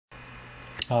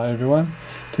Hi everyone,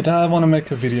 today I want to make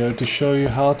a video to show you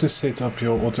how to set up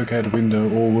your AutoCAD window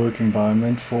or work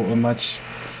environment for a much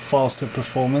faster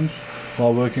performance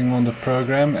while working on the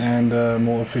program and a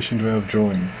more efficient way of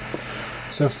drawing.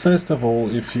 So first of all,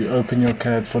 if you open your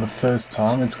CAD for the first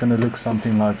time, it's going to look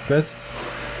something like this,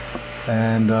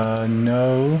 and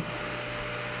know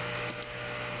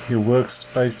your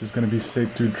workspace is going to be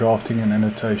set to drafting and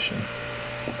annotation.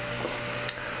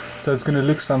 So it's going to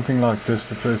look something like this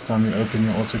the first time you open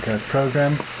your AutoCAD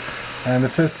program, and the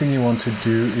first thing you want to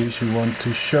do is you want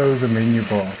to show the menu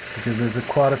bar, because there's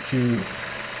quite a few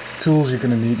tools you're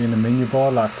going to need in the menu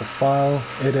bar, like the file,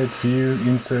 edit, view,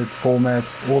 insert,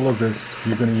 format. All of this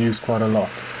you're going to use quite a lot.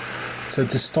 So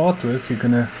to start with, you're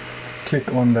going to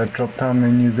click on that drop down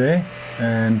menu there,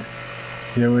 and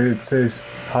here where it says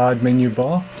hide menu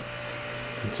bar,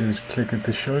 you just click it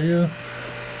to show you.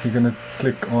 You're going to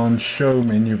click on show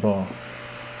menu bar.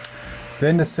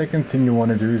 Then the second thing you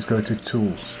want to do is go to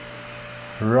tools.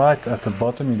 Right at the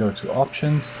bottom you go to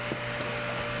options,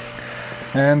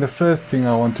 and the first thing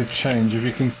I want to change, if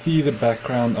you can see the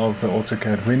background of the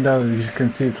AutoCAD window, you can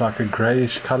see it's like a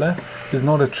grayish color. It's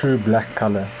not a true black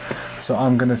color, so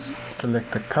I'm going to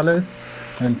select the colors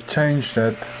and change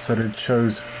that so that it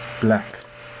shows black.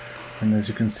 And as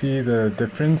you can see the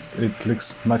difference, it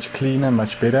looks much cleaner,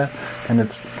 much better, and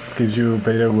it gives you a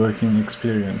better working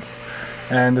experience.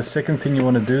 And the second thing you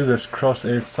want to do, this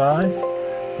crosshair size,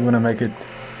 you want to make it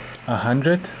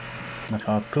 100. And if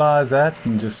I apply that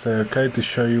and just say OK to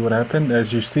show you what happened,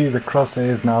 as you see the crosshair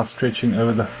is now stretching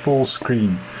over the full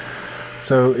screen.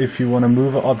 So if you want to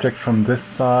move an object from this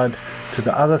side to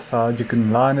the other side, you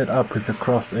can line it up with the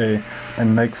crosshair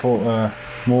and make for a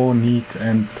more neat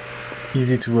and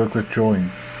easy to work with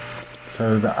drawing.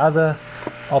 So the other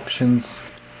options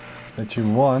that you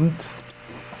want,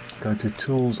 go to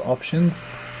tools, options,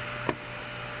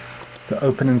 the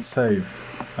open and save.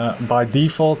 By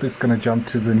default it's going to jump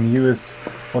to the newest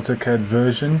AutoCAD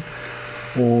version,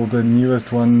 or the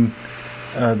newest one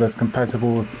that's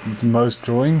compatible with most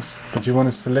drawings, but you want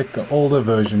to select the older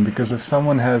version, because if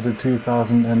someone has a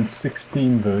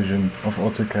 2016 version of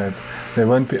AutoCAD, they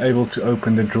won't be able to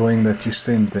open the drawing that you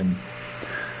send them.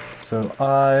 So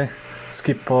I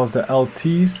skip past the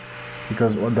LTs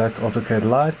because that's AutoCAD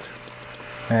Lite,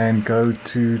 and go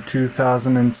to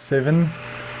 2007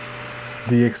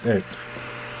 DXF,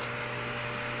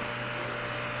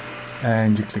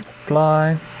 and you click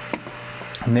apply.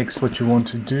 Next, what you want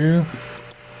to do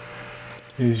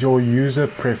is your user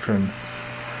preference.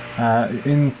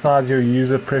 Inside your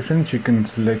user preference you can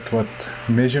select what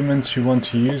measurements you want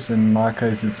to use. In my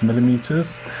case it's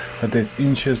millimeters, but there's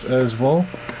inches as well,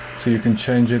 so you can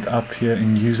change it up here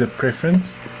in user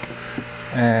preference.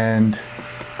 And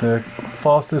the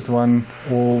fastest one,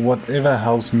 or whatever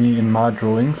helps me in my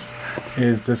drawings,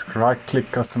 is this right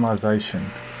click customization.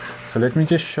 So let me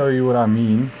just show you what I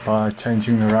mean by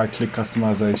changing the right click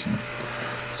customization.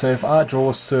 So if I draw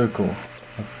a circle,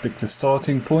 I pick the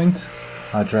starting point,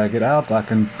 I drag it out, I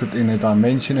can put in a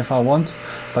dimension if I want,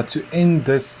 but to end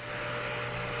this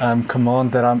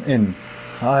command that I'm in,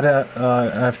 I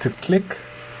have to click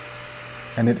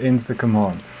and it ends the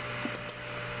command.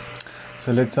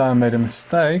 So let's say I made a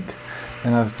mistake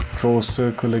and I draw a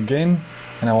circle again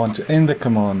and I want to end the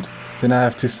command, then I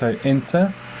have to say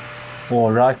enter,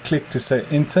 or right click to say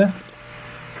enter,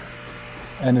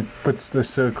 and it puts the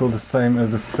circle the same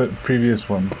as the previous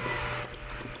one.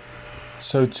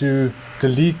 So to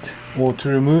delete or to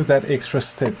remove that extra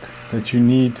step that you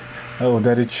need, or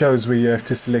that it shows where you have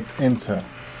to select enter,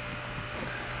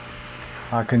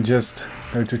 I can just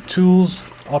go to tools,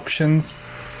 options,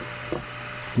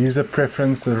 user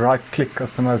preference, the right click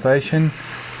customization,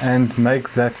 and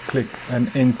make that click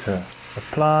and enter.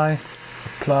 Apply,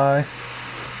 apply,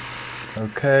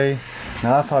 OK.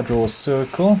 Now if I draw a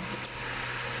circle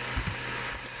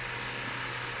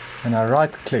and I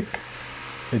right click,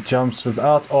 it jumps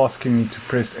without asking me to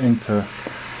press enter.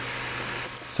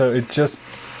 So it just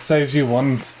saves you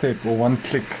one step or one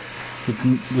click,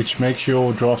 which makes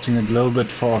your drafting a little bit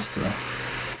faster.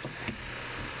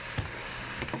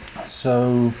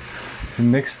 So the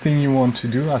next thing you want to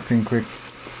do, I think we're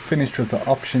finished with the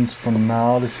options for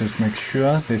now. Let's just make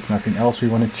sure there's nothing else we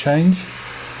want to change.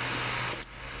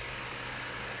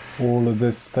 All of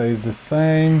this stays the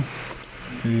same.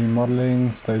 The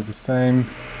modeling stays the same.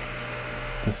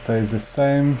 This stays the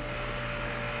same.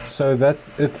 So that's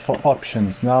it for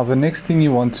options. Now the next thing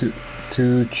you want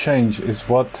to change is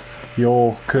what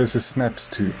your cursor snaps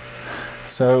to.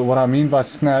 So what I mean by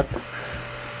snap,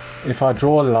 if I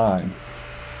draw a line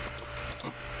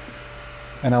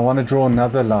and I want to draw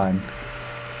another line,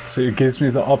 so it gives me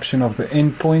the option of the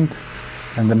end point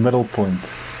and the middle point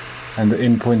and the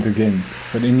end point again.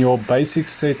 But in your basic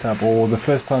setup, or the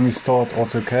first time you start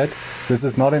AutoCAD, this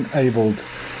is not enabled.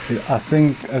 I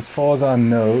think, as far as I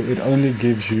know, it only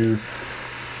gives you...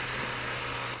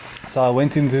 So I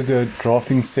went into the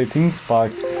drafting settings by...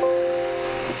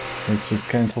 Let's just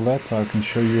cancel that so I can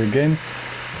show you again.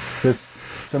 This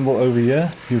symbol over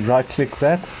here, you right click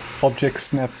that, object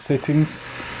snap settings,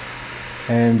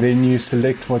 and then you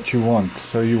select what you want.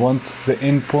 So you want the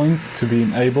end point to be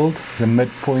enabled, the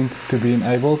midpoint to be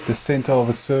enabled, the center of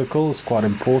a circle is quite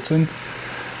important,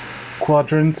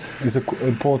 quadrant is an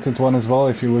important one as well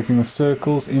if you're working with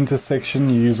circles, intersection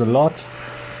you use a lot,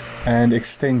 and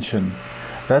extension.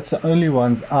 That's the only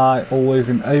ones I always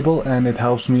enable, and it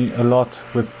helps me a lot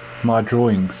with my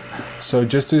drawings. So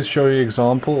just to show you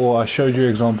example, or I showed you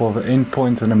example of an end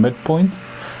point and a midpoint,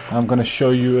 I'm going to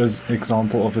show you an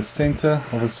example of a center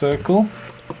of a circle.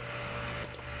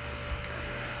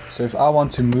 So if I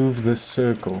want to move this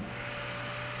circle,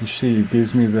 you see it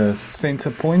gives me the center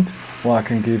point, or I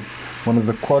can give one of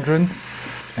the quadrants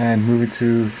and move it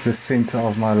to the center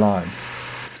of my line.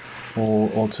 Or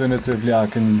alternatively, I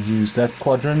can use that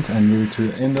quadrant and move it to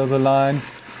the end of the line,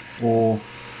 or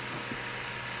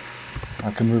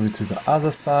I can move it to the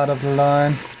other side of the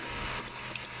line,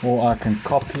 or I can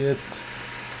copy it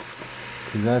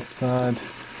to that side.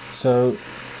 So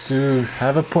to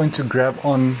have a point to grab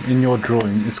on in your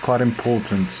drawing is quite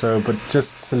important. So, but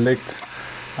just select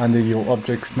under your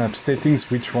object snap settings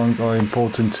which ones are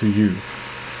important to you.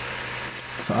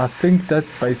 So I think that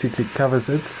basically covers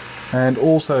it. And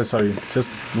also, sorry, just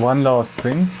one last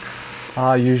thing,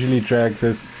 I usually drag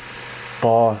this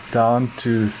bar down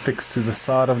to fix to the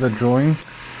side of the drawing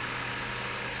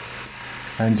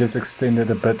and just extend it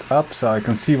a bit up so I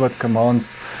can see what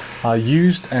commands are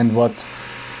used and what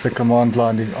the command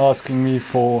line is asking me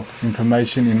for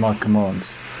information in my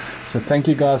commands. So thank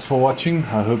you guys for watching.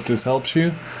 I hope this helps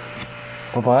you.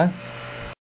 Bye bye.